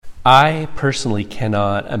I personally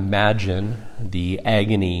cannot imagine the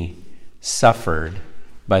agony suffered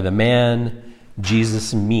by the man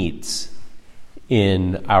Jesus meets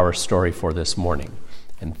in our story for this morning.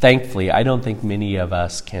 And thankfully, I don't think many of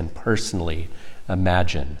us can personally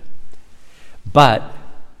imagine. But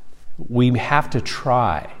we have to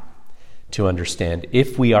try to understand,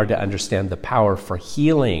 if we are to understand the power for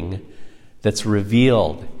healing that's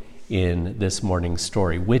revealed in this morning's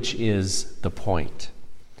story, which is the point.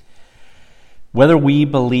 Whether we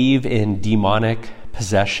believe in demonic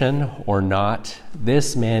possession or not,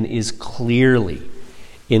 this man is clearly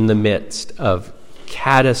in the midst of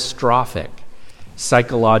catastrophic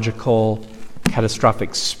psychological,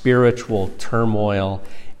 catastrophic spiritual turmoil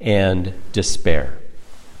and despair.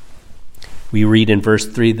 We read in verse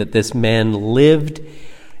 3 that this man lived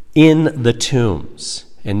in the tombs,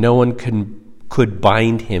 and no one could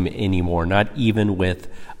bind him anymore, not even with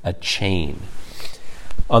a chain.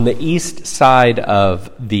 On the east side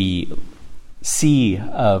of the Sea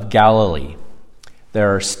of Galilee,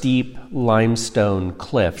 there are steep limestone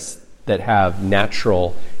cliffs that have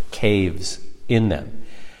natural caves in them.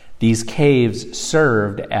 These caves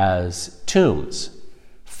served as tombs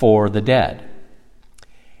for the dead.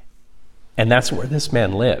 And that's where this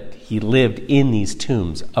man lived. He lived in these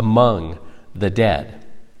tombs among the dead.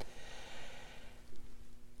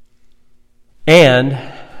 And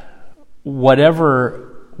whatever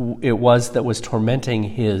it was that was tormenting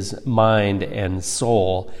his mind and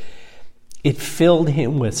soul, it filled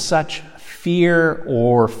him with such fear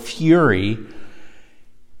or fury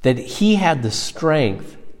that he had the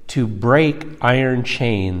strength to break iron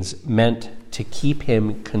chains meant to keep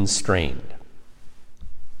him constrained.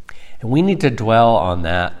 And we need to dwell on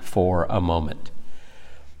that for a moment.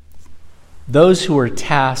 Those who were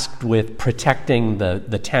tasked with protecting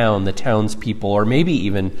the town, the townspeople, or maybe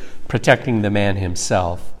even protecting the man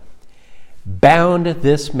himself, bound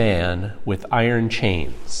this man with iron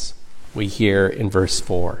chains, we hear in verse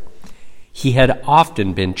 4. He had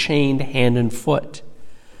often been chained hand and foot,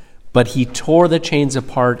 but he tore the chains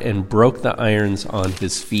apart and broke the irons on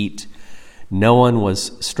his feet. No one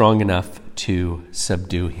was strong enough to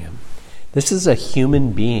subdue him. This is a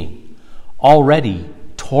human being, already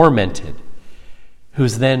tormented,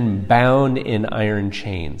 who's then bound in iron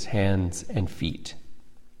chains, hands and feet.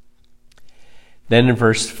 Then in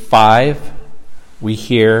verse 5, we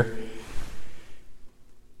hear,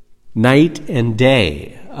 night and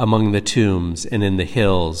day among the tombs and in the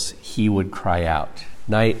hills, he would cry out.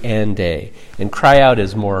 Night and day. And cry out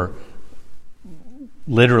is more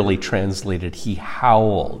literally translated, he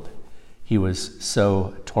howled. He was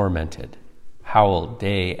so tormented. Howled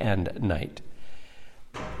day and night.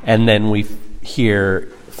 And then we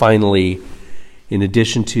hear finally, in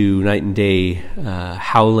addition to night and day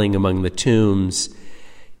howling among the tombs,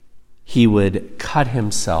 he would cut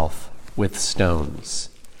himself with stones.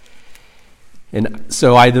 And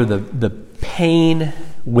so either the pain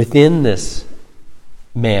within this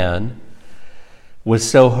man was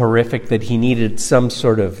so horrific that he needed some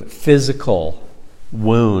sort of physical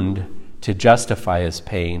wound to justify his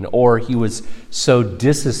pain, or he was so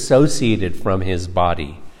disassociated from his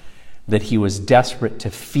body that he was desperate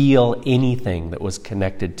to feel anything that was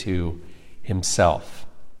connected to himself.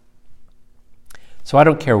 So I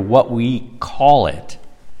don't care what we call it.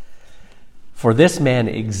 For this man,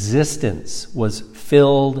 existence was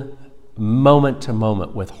filled moment to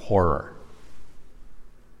moment with horror.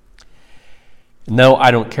 No,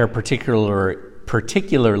 I don't care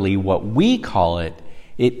particularly what we call it.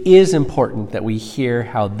 It is important that we hear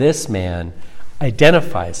how this man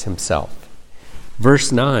identifies himself.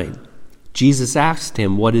 Verse 9, Jesus asked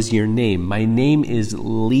him, "What is your name?" "My name is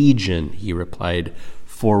Legion," he replied,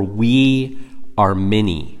 "for we are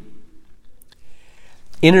many."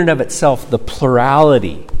 In and of itself, the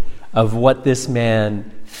plurality of what this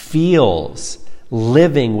man feels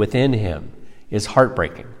living within him is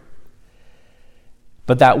heartbreaking.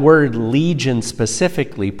 But that word legion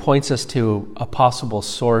specifically points us to a possible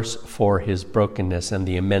source for his brokenness and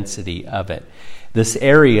the immensity of it. This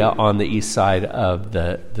area on the east side of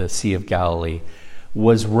the Sea of Galilee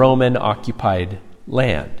was Roman-occupied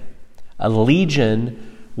land. A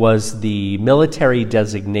legion was the military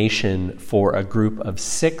designation for a group of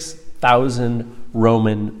 6,000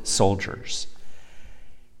 Roman soldiers.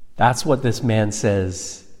 That's what this man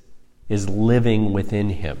says is living within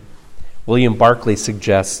him. William Barclay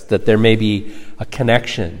suggests that there may be a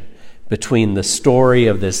connection between the story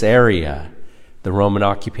of this area, the Roman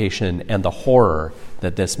occupation, and the horror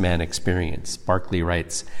that this man experienced. Barclay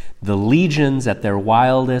writes, "The legions at their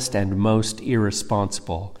wildest and most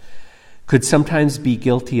irresponsible could sometimes be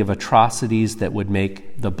guilty of atrocities that would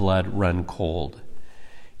make the blood run cold.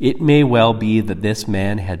 It may well be that this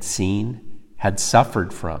man had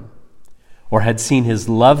suffered from, or had seen his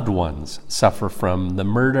loved ones suffer from the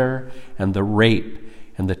murder and the rape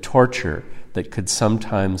and the torture that could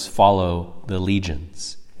sometimes follow the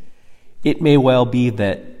legions. It may well be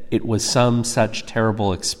that it was some such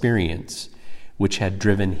terrible experience which had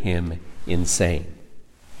driven him insane.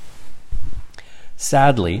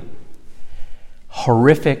 Sadly,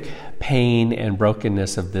 horrific pain and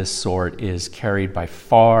brokenness of this sort is carried by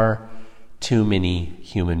far too many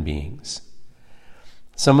human beings.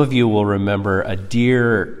 Some of you will remember a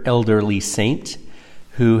dear elderly saint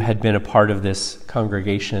who had been a part of this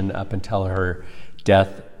congregation up until her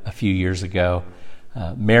death a few years ago,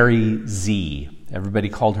 Mary Z. Everybody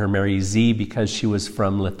called her Mary Z because she was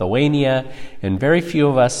from Lithuania, and very few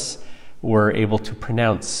of us were able to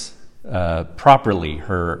pronounce properly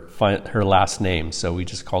her last name, so we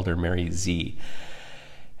just called her Mary Z.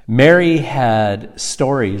 Mary had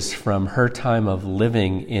stories from her time of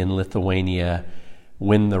living in Lithuania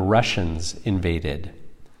when the Russians invaded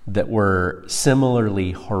that were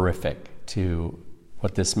similarly horrific to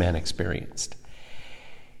what this man experienced.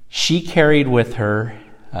 She carried with her,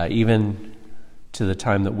 even to the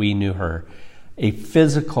time that we knew her, a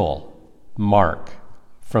physical mark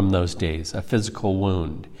from those days, a physical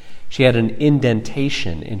wound. She had an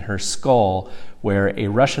indentation in her skull where a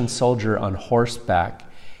Russian soldier on horseback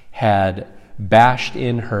had bashed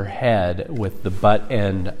in her head with the butt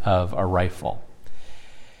end of a rifle.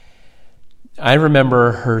 I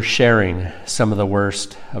remember her sharing some of the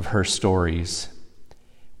worst of her stories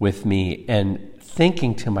with me and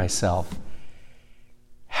thinking to myself,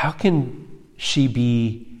 how can she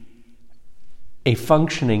be a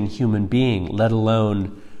functioning human being, let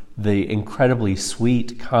alone the incredibly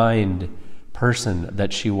sweet, kind person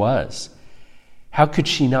that she was? How could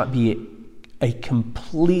she not be a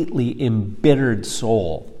completely embittered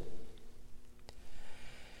soul?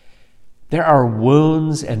 There are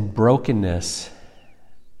wounds and brokenness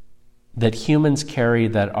that humans carry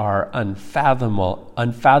that are unfathomable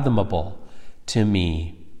to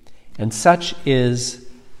me. And such is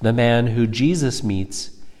the man who Jesus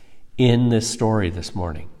meets in this story this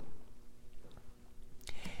morning.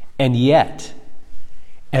 And yet,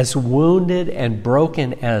 as wounded and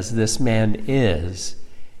broken as this man is,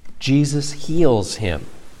 Jesus heals him.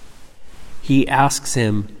 He asks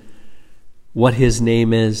him what his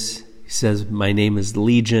name is. He says, "My name is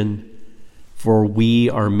Legion, for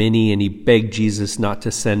we are many." And he begged Jesus not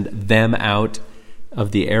to send them out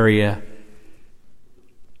of the area.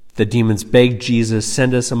 The demons begged Jesus,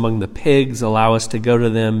 "Send us among the pigs, allow us to go to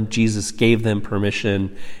them." Jesus gave them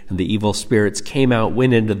permission, and the evil spirits came out,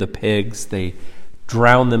 went into the pigs. They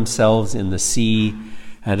drowned themselves in the sea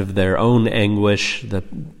out of their own anguish, the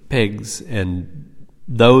pigs, and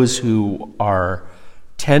those who are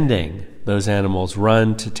tending those animals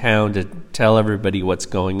run to town to tell everybody what's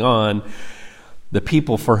going on. The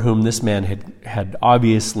people for whom this man had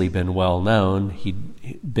obviously been well known,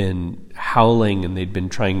 he'd been howling and they'd been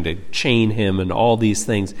trying to chain him and all these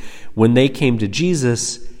things. When they came to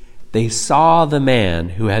Jesus, they saw the man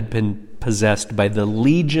who had been possessed by the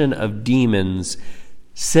legion of demons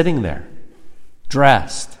sitting there,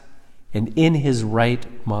 dressed and in his right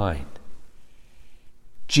mind.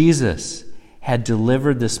 Jesus had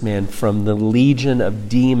delivered this man from the legion of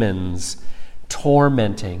demons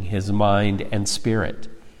tormenting his mind and spirit.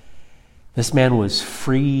 This man was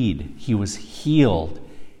freed, he was healed,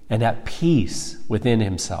 and at peace within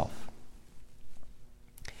himself.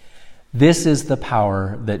 This is the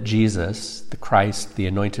power that Jesus, the Christ, the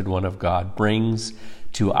Anointed One of God, brings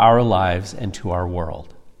to our lives and to our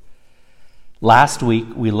world. Last week,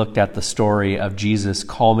 we looked at the story of Jesus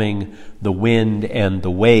calming the wind and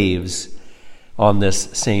the waves on this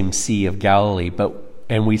same Sea of Galilee,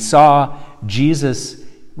 and we saw Jesus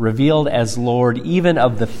revealed as Lord even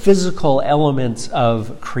of the physical elements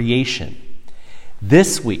of creation.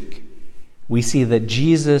 This week, we see that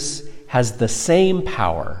Jesus has the same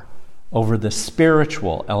power over the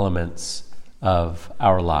spiritual elements of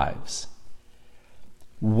our lives.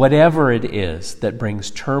 Whatever it is that brings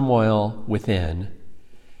turmoil within,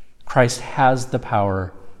 Christ has the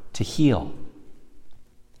power to heal.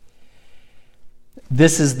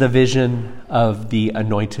 This is the vision of the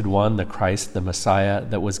Anointed One, the Christ, the Messiah,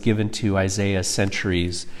 that was given to Isaiah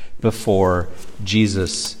centuries before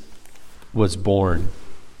Jesus was born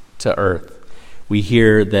to earth. We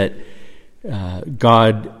hear that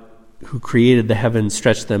God, who created the heavens,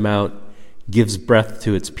 stretched them out, gives breath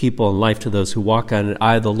to its people and life to those who walk on it.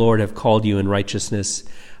 "I, the Lord, have called you in righteousness.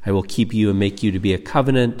 I will keep you and make you to be a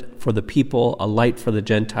covenant for the people, a light for the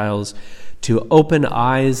Gentiles, to open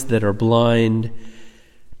eyes that are blind,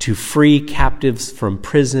 to free captives from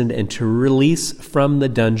prison, and to release from the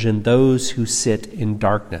dungeon those who sit in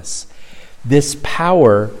darkness. This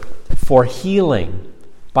power for healing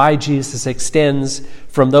by Jesus extends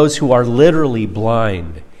from those who are literally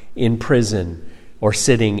blind in prison or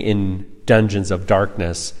sitting in dungeons of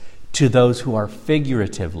darkness to those who are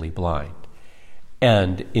figuratively blind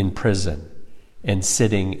and in prison and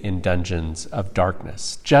sitting in dungeons of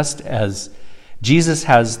darkness. Just as Jesus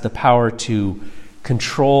has the power to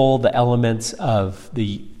control the elements of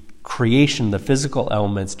the creation, the physical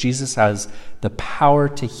elements, Jesus has the power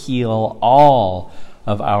to heal all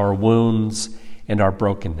of our wounds and our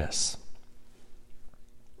brokenness.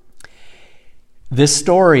 This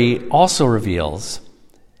story also reveals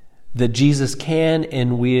that Jesus can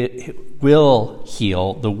and will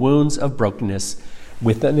heal the wounds of brokenness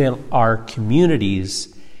within our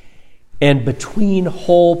communities and between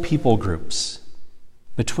whole people groups,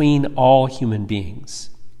 between all human beings.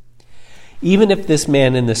 Even if this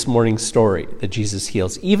man in this morning's story that Jesus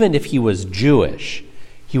heals, even if he was Jewish,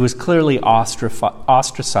 he was clearly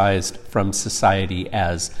ostracized from society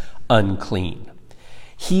as unclean.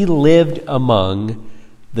 He lived among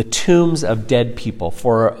the tombs of dead people.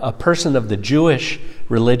 For a person of the Jewish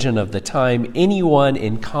religion of the time, anyone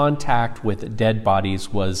in contact with dead bodies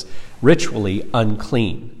was ritually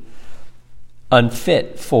unclean,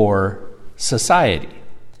 unfit for society.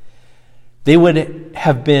 They would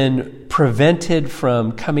have been prevented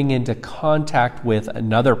from coming into contact with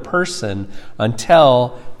another person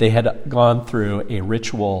until they had gone through a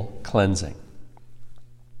ritual cleansing.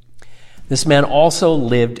 This man also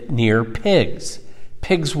lived near pigs.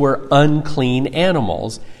 Pigs were unclean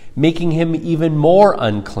animals, making him even more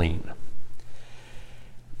unclean.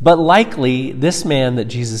 But likely, this man that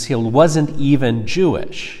Jesus healed wasn't even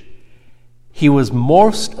Jewish. He was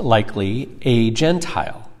most likely a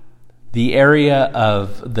Gentile. The area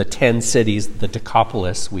of the 10 cities, the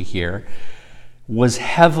Decapolis we hear, was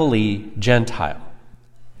heavily Gentile,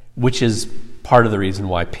 which is part of the reason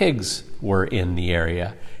why pigs were in the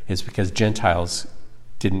area, is because Gentiles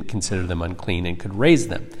didn't consider them unclean and could raise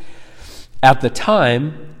them. At the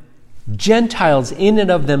time, Gentiles in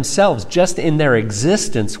and of themselves, just in their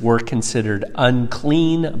existence, were considered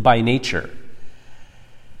unclean by nature,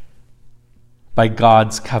 by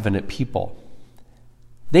God's covenant people.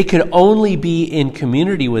 They could only be in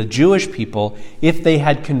community with Jewish people if they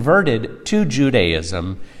had converted to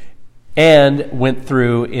Judaism and went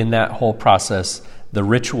through, in that whole process, the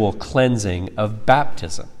ritual cleansing of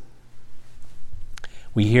baptism.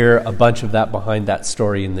 We hear a bunch of that behind that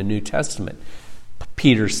story in the New Testament.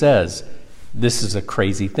 Peter says, this is a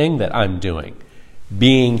crazy thing that I'm doing,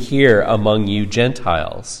 being here among you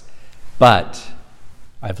Gentiles, but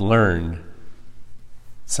I've learned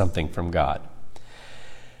something from God.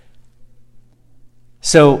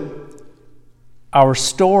 So, our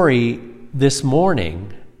story this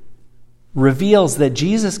morning reveals that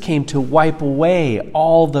Jesus came to wipe away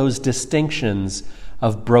all those distinctions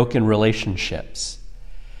of broken relationships.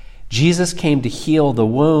 Jesus came to heal the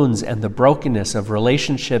wounds and the brokenness of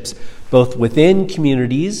relationships both within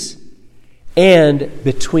communities and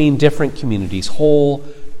between different communities, whole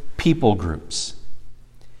people groups.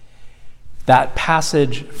 That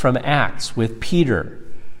passage from Acts with Peter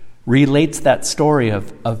relates that story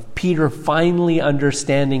of Peter finally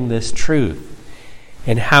understanding this truth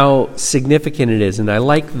and how significant it is. And I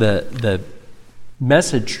like the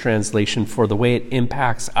Message translation for the way it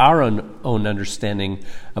impacts our own understanding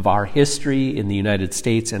of our history in the United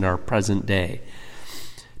States and our present day.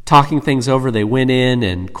 Talking things over, they went in,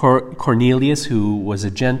 and Cornelius, who was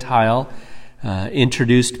a Gentile,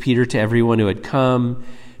 introduced Peter to everyone who had come.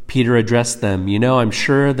 Peter addressed them, I'm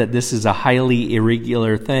sure that this is a highly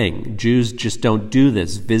irregular thing. Jews just don't do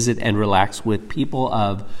this, visit and relax with people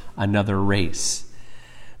of another race.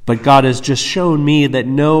 But God has just shown me that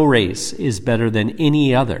no race is better than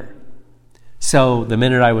any other. So the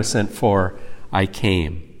minute I was sent for, I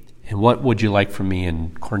came. And what would you like from me?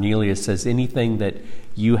 And Cornelius says, anything that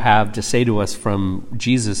you have to say to us from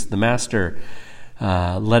Jesus, the Master,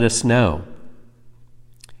 let us know.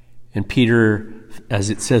 And Peter, as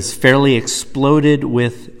it says, fairly exploded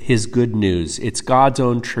with his good news. It's God's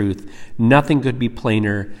own truth. Nothing could be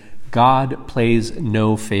plainer. God plays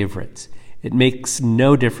no favorites. It makes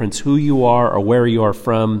no difference who you are or where you are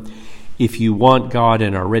from. If you want God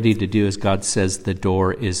and are ready to do as God says, the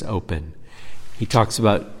door is open. He talks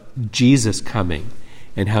about Jesus coming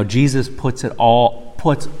and how Jesus puts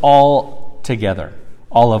all together,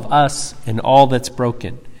 all of us and all that's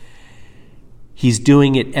broken. He's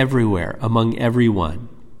doing it everywhere, among everyone.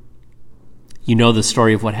 You know the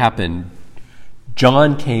story of what happened.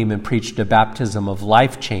 John came and preached a baptism of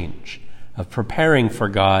life change, of preparing for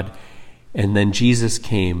God, and then Jesus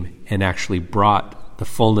came and actually brought the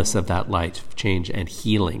fullness of that life change and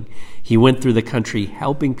healing. He went through the country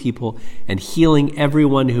helping people and healing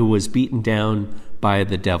everyone who was beaten down by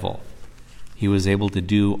the devil. He was able to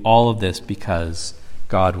do all of this because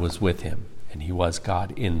God was with him, and he was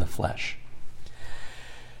God in the flesh.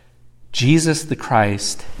 Jesus the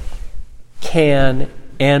Christ can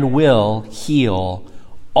and will heal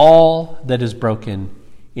all that is broken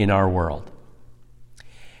in our world.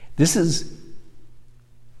 This is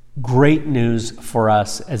great news for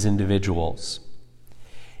us as individuals.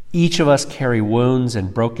 Each of us carry wounds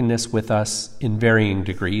and brokenness with us in varying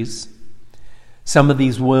degrees. Some of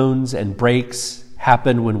these wounds and breaks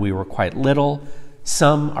happened when we were quite little.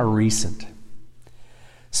 Some are recent.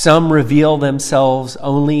 Some reveal themselves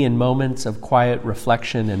only in moments of quiet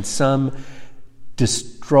reflection, and some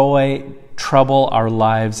trouble our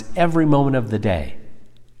lives every moment of the day.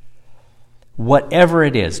 Whatever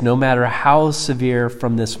it is, no matter how severe,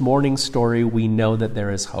 from this morning's story, we know that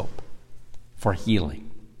there is hope for healing.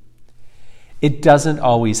 It doesn't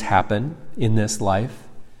always happen in this life,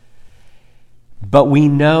 but we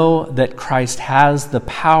know that Christ has the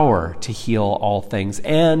power to heal all things.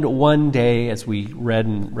 And one day, as we read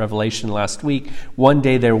in Revelation last week, one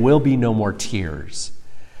day there will be no more tears.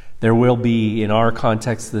 There will be, in our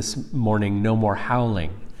context this morning, no more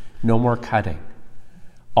howling, no more cutting.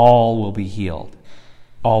 All will be healed.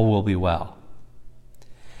 All will be well.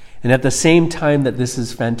 And at the same time that this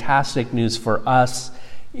is fantastic news for us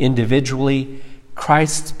individually,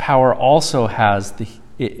 Christ also has the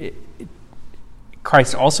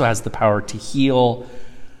power to heal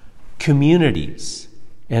communities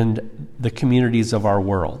and the communities of our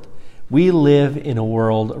world. We live in a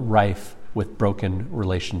world rife with broken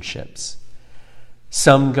relationships,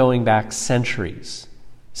 some going back centuries,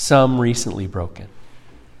 some recently broken,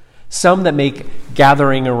 some that make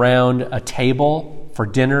gathering around a table for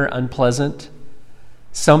dinner unpleasant,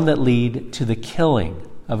 some that lead to the killing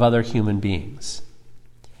of other human beings.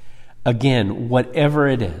 Again, whatever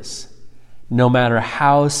it is, no matter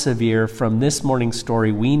how severe, from this morning's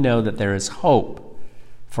story, we know that there is hope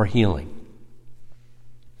for healing.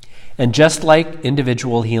 And just like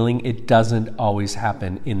individual healing, it doesn't always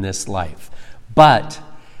happen in this life. But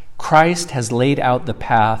Christ has laid out the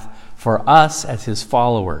path for us as his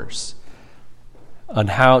followers on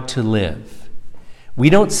how to live. We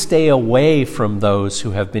don't stay away from those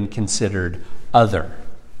who have been considered other.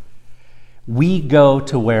 We go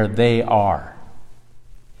to where they are.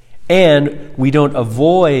 And we don't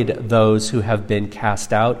avoid those who have been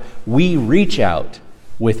cast out. We reach out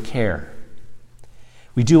with care.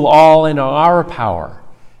 We do all in our power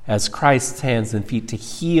as Christ's hands and feet to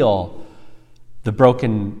heal the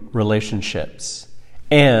broken relationships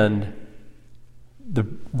and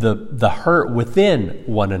the hurt within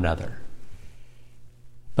one another.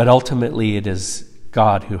 But ultimately it is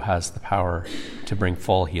God who has the power to bring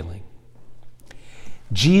full healing.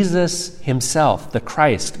 Jesus himself, the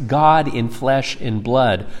Christ, God in flesh and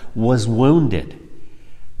blood, was wounded,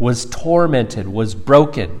 was tormented, was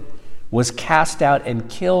broken, was cast out and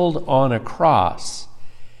killed on a cross.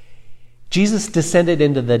 Jesus descended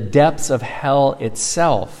into the depths of hell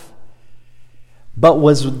itself, but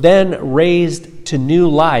was then raised to new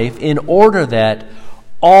life in order that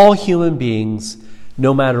all human beings,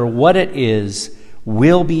 no matter what it is,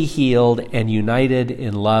 will be healed and united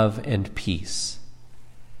in love and peace.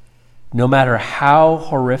 No matter how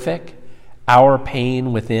horrific our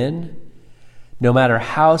pain within, no matter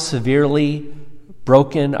how severely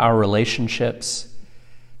broken our relationships,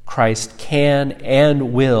 Christ can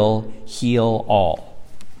and will heal all.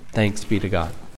 Thanks be to God.